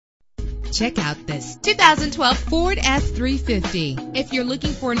Check out this 2012 Ford F-350. If you're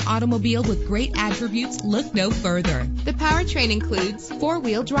looking for an automobile with great attributes, look no further. The powertrain includes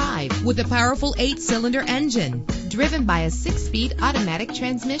four-wheel drive with a powerful 8-cylinder engine driven by a 6-speed automatic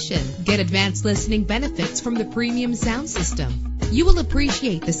transmission. Get advanced listening benefits from the premium sound system. You will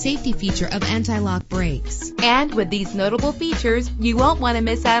appreciate the safety feature of anti-lock brakes. And with these notable features, you won't want to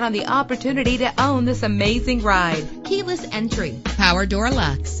miss out on the opportunity to own this amazing ride. Keyless entry, power door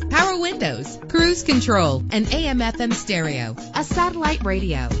locks, power windows, cruise control, an AM/FM stereo, a satellite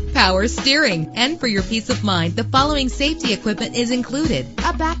radio, power steering. And for your peace of mind, the following safety equipment is included: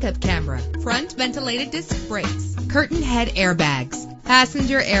 a backup camera, front ventilated disc brakes, curtain head airbags,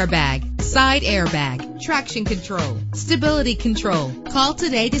 passenger airbag, side airbag, traction control, stability control. Call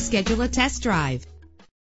today to schedule a test drive.